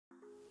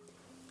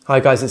Hi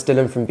guys, it's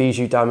Dylan from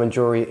Bijou Diamond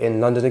Jewellery in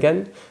London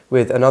again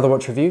with another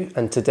watch review,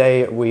 and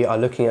today we are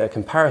looking at a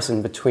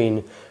comparison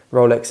between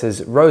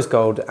Rolex's rose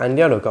gold and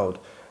yellow gold.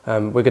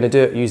 We're going to do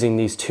it using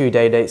these two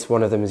day dates.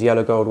 One of them is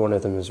yellow gold, one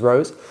of them is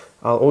rose.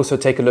 I'll also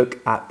take a look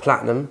at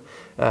platinum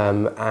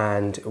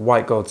and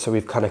white gold, so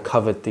we've kind of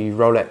covered the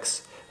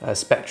Rolex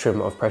spectrum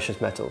of precious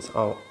metals.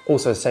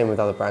 Also same with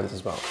other brands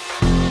as well.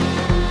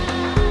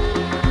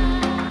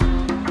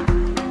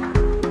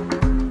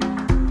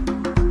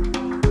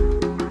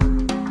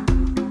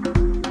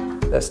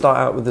 Let's start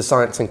out with the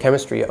science and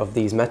chemistry of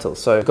these metals.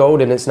 So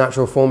gold in its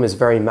natural form is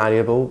very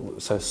malleable,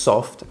 so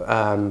soft,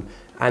 and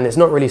it's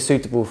not really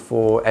suitable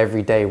for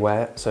everyday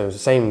wear. So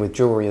same with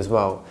jewelry as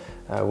well.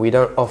 We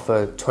don't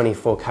offer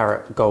 24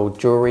 karat gold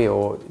jewelry,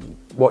 or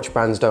watch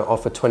brands don't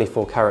offer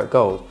 24 karat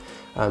gold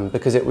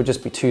because it would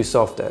just be too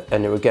soft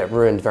and it would get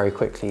ruined very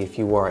quickly if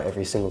you wore it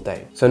every single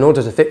day. So in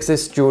order to fix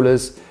this,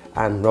 jewelers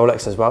and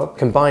Rolex as well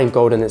combine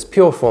gold in its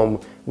pure form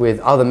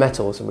with other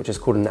metals, which is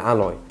called an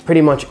alloy.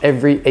 Pretty much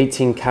every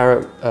 18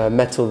 karat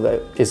metal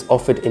that is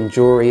offered in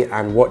jewelry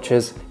and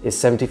watches is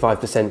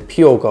 75%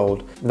 pure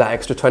gold. That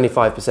extra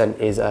 25%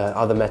 is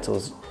other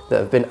metals that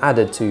have been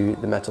added to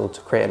the metal to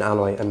create an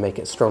alloy and make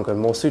it stronger and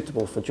more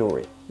suitable for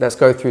jewelry. Let's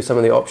go through some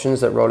of the options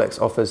that Rolex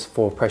offers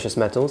for precious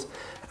metals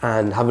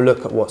and have a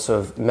look at what sort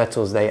of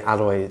metals they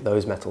alloy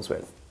those metals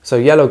with. So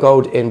yellow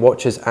gold in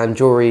watches and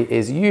jewelry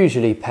is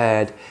usually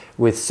paired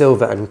with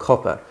silver and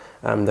copper.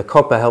 The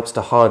copper helps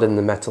to harden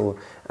the metal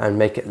and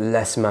make it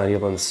less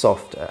malleable and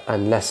soft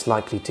and less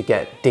likely to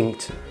get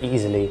dinked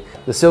easily.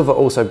 The silver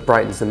also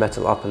brightens the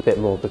metal up a bit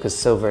more because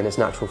silver in its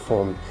natural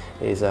form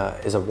is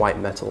a white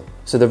metal.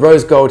 So the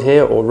rose gold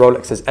here, or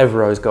Rolex's Ever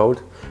Rose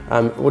Gold,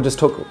 we'll just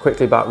talk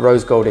quickly about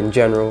rose gold in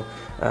general.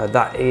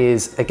 That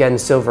is again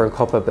silver and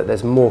copper, but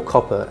there's more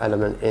copper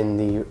element in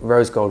the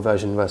rose gold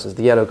version versus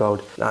the yellow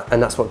gold,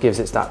 and that's what gives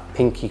it that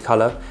pinky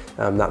color,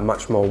 that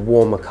much more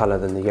warmer color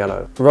than the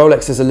yellow.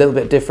 Rolex is a little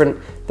bit different.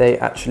 They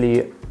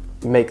actually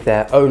make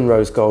their own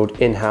rose gold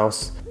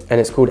in-house, and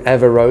it's called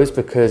Ever Rose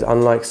because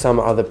unlike some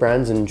other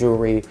brands in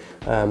jewelry,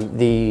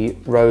 the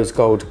rose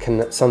gold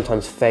can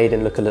sometimes fade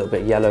and look a little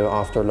bit yellow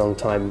after a long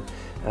time,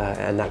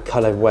 and that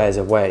color wears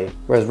away.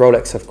 Whereas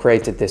Rolex have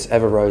created this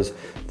Ever Rose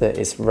that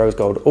is rose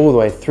gold all the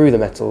way through the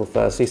metal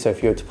firstly, so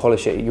if you were to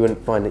polish it you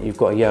wouldn't find that you've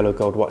got a yellow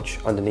gold watch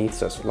underneath,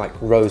 so it's like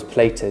rose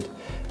plated.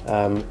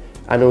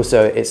 And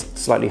also it's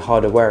slightly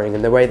harder wearing,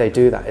 and the way they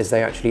do that is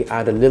they actually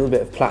add a little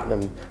bit of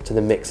platinum to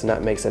the mix, and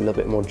that makes it a little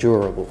bit more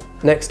durable.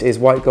 Next is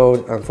white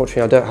gold.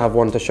 Unfortunately I don't have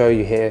one to show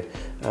you here.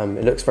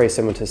 It looks very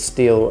similar to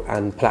steel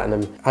and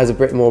platinum, has a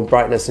bit more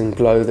brightness and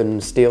glow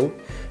than steel,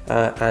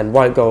 and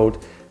white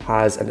gold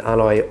has an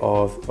alloy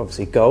of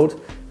obviously gold,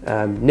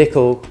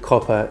 nickel,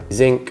 copper,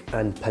 zinc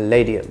and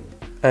palladium.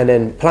 And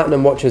then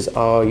platinum watches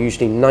are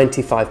usually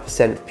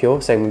 95%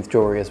 pure, same with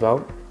jewelry as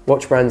well.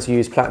 Watch brands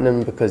use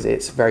platinum because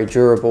it's very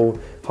durable,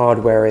 hard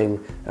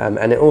wearing,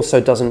 and it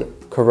also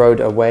doesn't corrode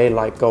away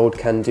like gold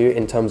can do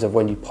in terms of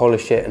when you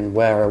polish it and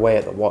wear away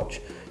at the watch.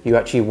 You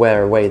actually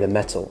wear away the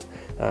metal.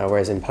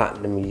 Whereas in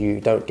platinum you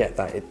don't get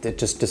that. It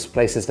just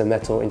displaces the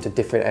metal into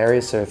different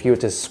areas. So if you were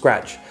to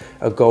scratch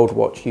a gold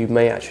watch, you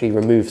may actually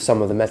remove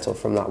some of the metal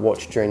from that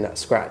watch during that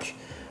scratch.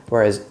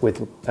 Whereas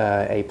with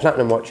a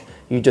platinum watch,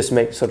 you just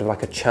make sort of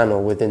like a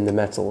channel within the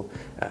metal,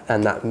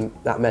 and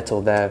that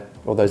metal there,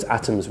 or those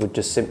atoms, would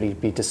just simply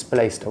be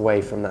displaced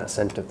away from that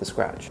center of the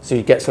scratch. So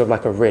you get sort of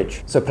like a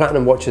ridge. So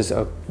platinum watches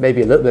are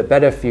maybe a little bit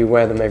better if you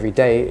wear them every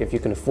day, if you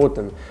can afford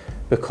them,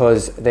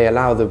 because they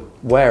allow the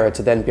wearer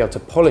to then be able to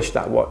polish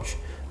that watch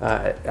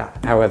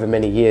however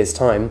many years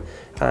time,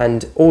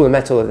 and all the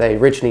metal that they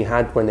originally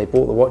had when they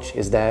bought the watch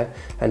is there,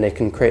 and they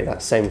can create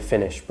that same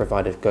finish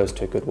provided it goes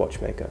to a good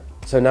watchmaker.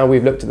 So now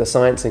we've looked at the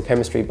science and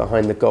chemistry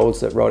behind the golds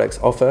that Rolex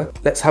offer.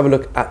 Let's have a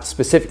look at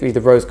specifically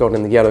the rose gold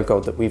and the yellow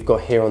gold that we've got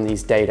here on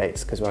these day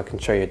dates, because I can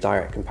show you a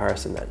direct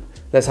comparison then.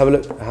 Let's have a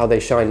look at how they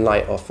shine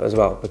light off as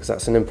well, because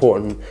that's an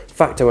important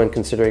factor when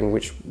considering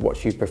which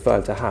watch you prefer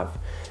to have.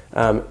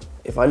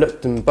 If I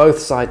looked them both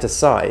side to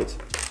side,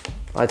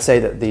 I'd say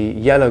that the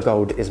yellow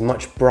gold is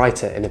much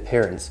brighter in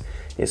appearance.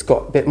 It's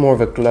got a bit more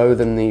of a glow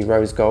than the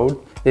rose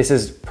gold. This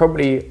is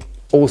probably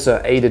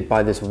also aided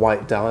by this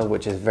white dial,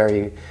 which is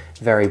very,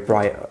 very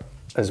bright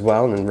as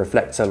well and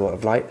reflects a lot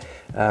of light,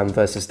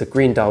 versus the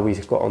green dial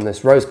we've got on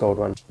this rose gold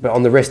one. But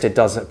on the wrist it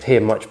does appear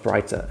much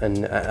brighter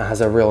and it has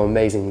a real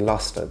amazing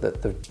luster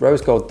that the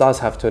rose gold does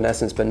have to an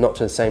essence, but not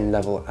to the same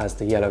level as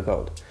the yellow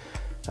gold.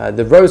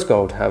 The rose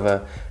gold,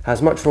 however,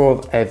 has much more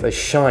of a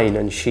shine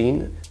and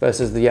sheen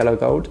versus the yellow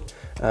gold.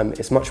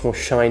 It's much more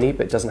shiny,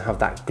 but it doesn't have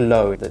that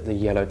glow that the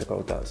yellow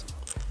gold does.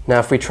 Now,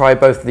 if we try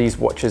both of these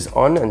watches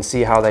on and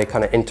see how they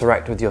kind of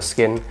interact with your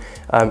skin,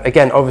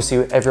 again, obviously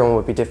everyone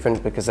would be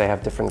different because they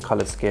have different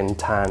colored skin,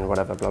 tan,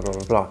 whatever, blah, blah,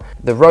 blah, blah.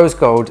 The rose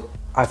gold,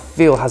 I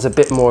feel, has a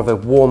bit more of a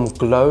warm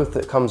glow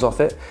that comes off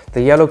it.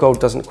 The yellow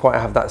gold doesn't quite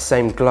have that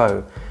same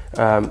glow.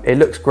 It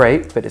looks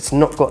great, but it's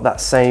not got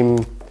that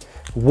same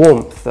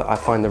warmth that I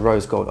find the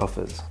rose gold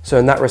offers. So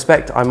in that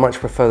respect, I much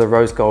prefer the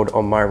rose gold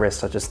on my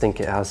wrist. I just think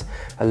it has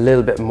a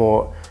little bit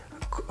more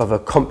of a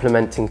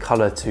complementing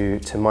color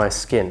to my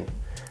skin.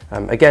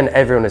 Again,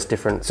 everyone is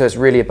different, so it's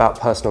really about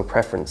personal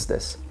preference,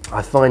 this.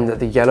 I find that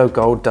the yellow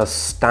gold does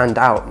stand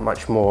out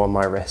much more on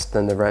my wrist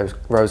than the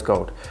rose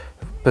gold.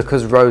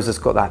 Because rose has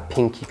got that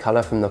pinky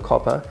color from the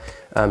copper,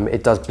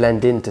 it does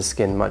blend into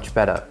skin much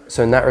better.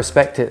 So in that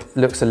respect, it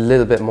looks a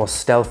little bit more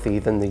stealthy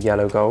than the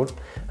yellow gold.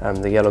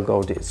 The yellow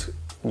gold,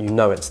 you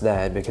know it's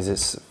there because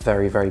it's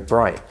very, very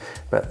bright.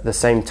 But at the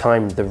same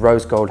time, the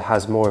rose gold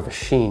has more of a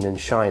sheen and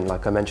shine,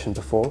 like I mentioned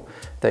before,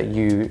 that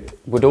you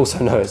would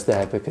also know it's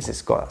there because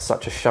it's got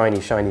such a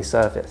shiny, shiny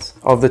surface.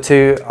 Of the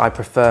two, I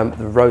prefer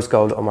the rose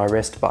gold on my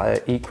wrist, but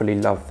I equally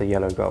love the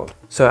yellow gold.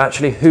 So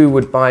actually, who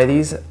would buy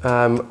these?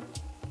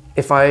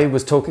 If I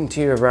was talking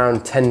to you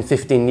around 10,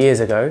 15 years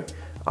ago,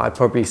 I'd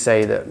probably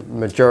say that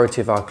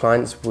majority of our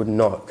clients would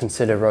not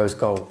consider rose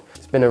gold.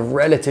 It's been a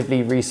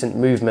relatively recent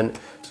movement,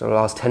 so the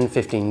last 10,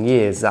 15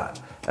 years,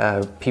 that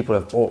people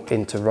have bought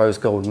into rose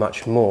gold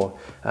much more.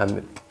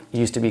 It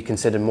used to be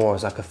considered more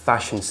as like a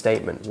fashion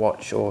statement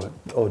watch or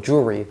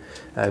jewelry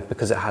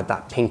because it had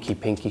that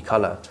pinky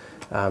color.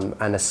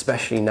 And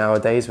especially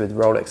nowadays with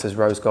Rolex's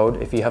rose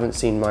gold. If you haven't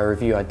seen my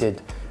review I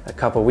did a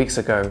couple of weeks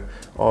ago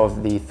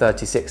of the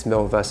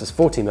 36mm versus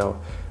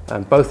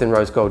 40mm, both in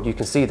rose gold, you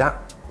can see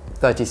that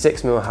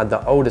 36mm had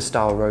the older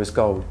style rose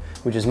gold,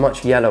 which is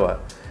much yellower,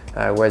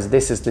 whereas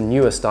this is the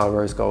newer style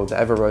rose gold, the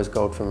Ever Rose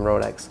Gold from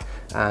Rolex,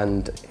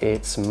 and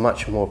it's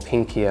much more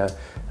pinkier,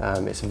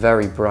 it's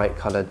very bright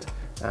colored,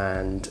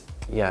 and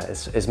yeah,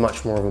 it's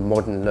much more of a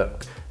modern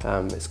look.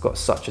 It's got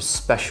such a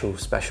special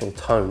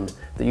tone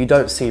that you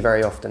don't see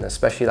very often,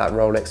 especially that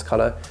Rolex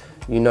color.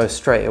 You know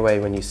straight away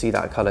when you see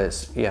that color,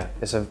 it's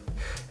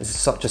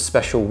such a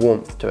special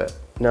warmth to it.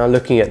 Now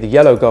looking at the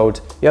yellow gold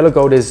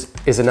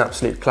is an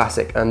absolute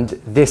classic, and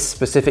this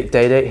specific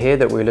day-date here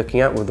that we're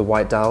looking at with the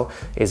white dial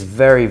is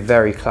very,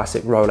 very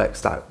classic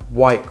Rolex. That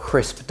white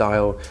crisp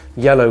dial,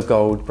 yellow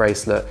gold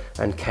bracelet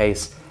and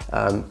case.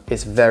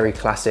 It's very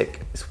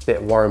classic, it's a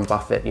bit Warren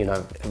Buffett, you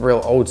know, a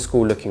real old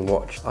school looking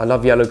watch. I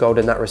love yellow gold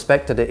in that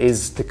respect, that it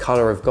is the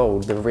color of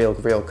gold, the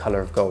real color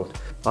of gold.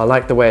 I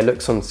like the way it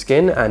looks on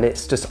skin, and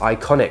it's just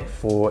iconic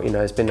for, you know,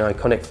 it's been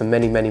iconic for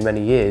many, many,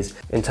 many years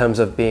in terms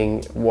of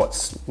being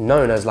what's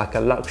known as like a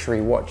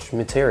luxury watch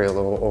material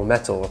or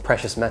metal, or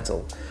precious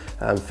metal.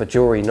 For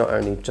jewelry, not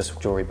only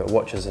just jewelry, but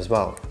watches as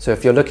well. So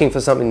if you're looking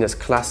for something that's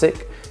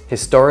classic,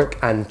 historic,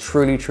 and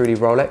truly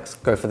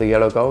Rolex, go for the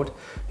yellow gold.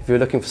 If you're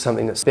looking for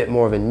something that's a bit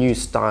more of a new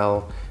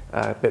style,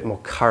 a bit more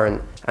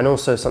current, and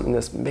also something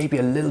that's maybe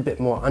a little bit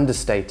more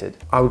understated,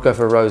 I would go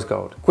for rose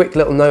gold. Quick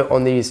little note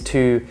on these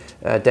two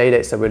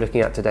day-dates that we're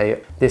looking at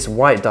today. This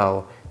white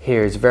dial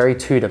here is very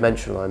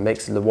two-dimensional and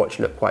makes the watch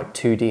look quite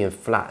 2D and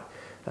flat.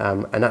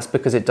 And that's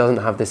because it doesn't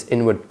have this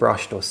inward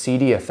brushed or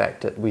CD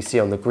effect that we see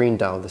on the green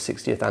dial, the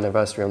 60th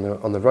anniversary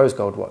on the rose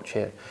gold watch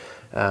here.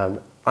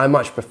 I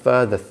much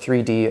prefer the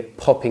 3D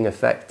popping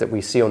effect that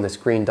we see on this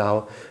green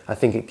dial. I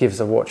think it gives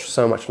the watch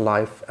so much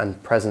life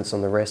and presence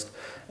on the wrist,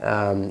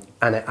 and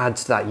it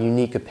adds to that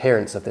unique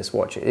appearance of this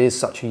watch. It is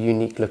such a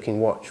unique looking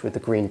watch with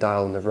the green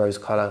dial and the rose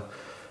color,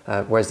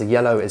 whereas the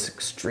yellow is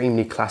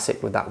extremely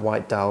classic with that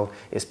white dial.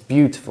 It's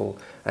beautiful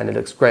and it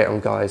looks great on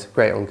guys,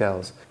 great on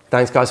girls.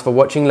 Thanks guys for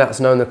watching. Let us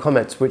know in the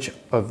comments which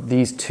of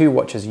these two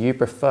watches you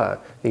prefer,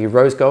 the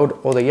rose gold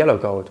or the yellow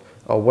gold.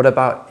 Or what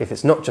about if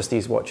it's not just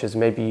these watches,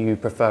 maybe you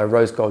prefer a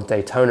rose gold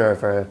Daytona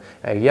over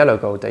a yellow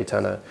gold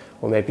Daytona,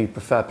 or maybe you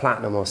prefer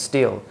platinum or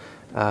steel,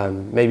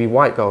 maybe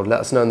white gold.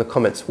 Let us know in the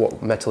comments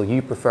what metal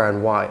you prefer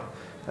and why.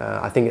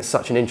 I think it's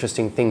such an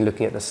interesting thing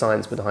looking at the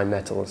science behind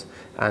metals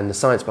and the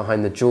science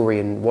behind the jewelry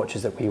and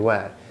watches that we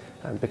wear,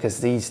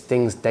 because these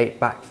things date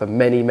back for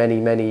many, many,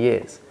 many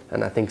years.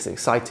 And I think it's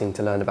exciting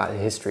to learn about the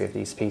history of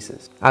these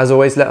pieces. As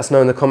always, let us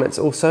know in the comments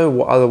also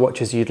what other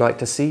watches you'd like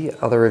to see,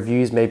 other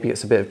reviews, maybe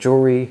it's a bit of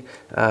jewelry.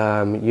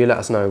 You let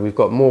us know. We've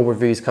got more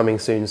reviews coming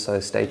soon,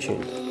 so stay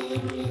tuned.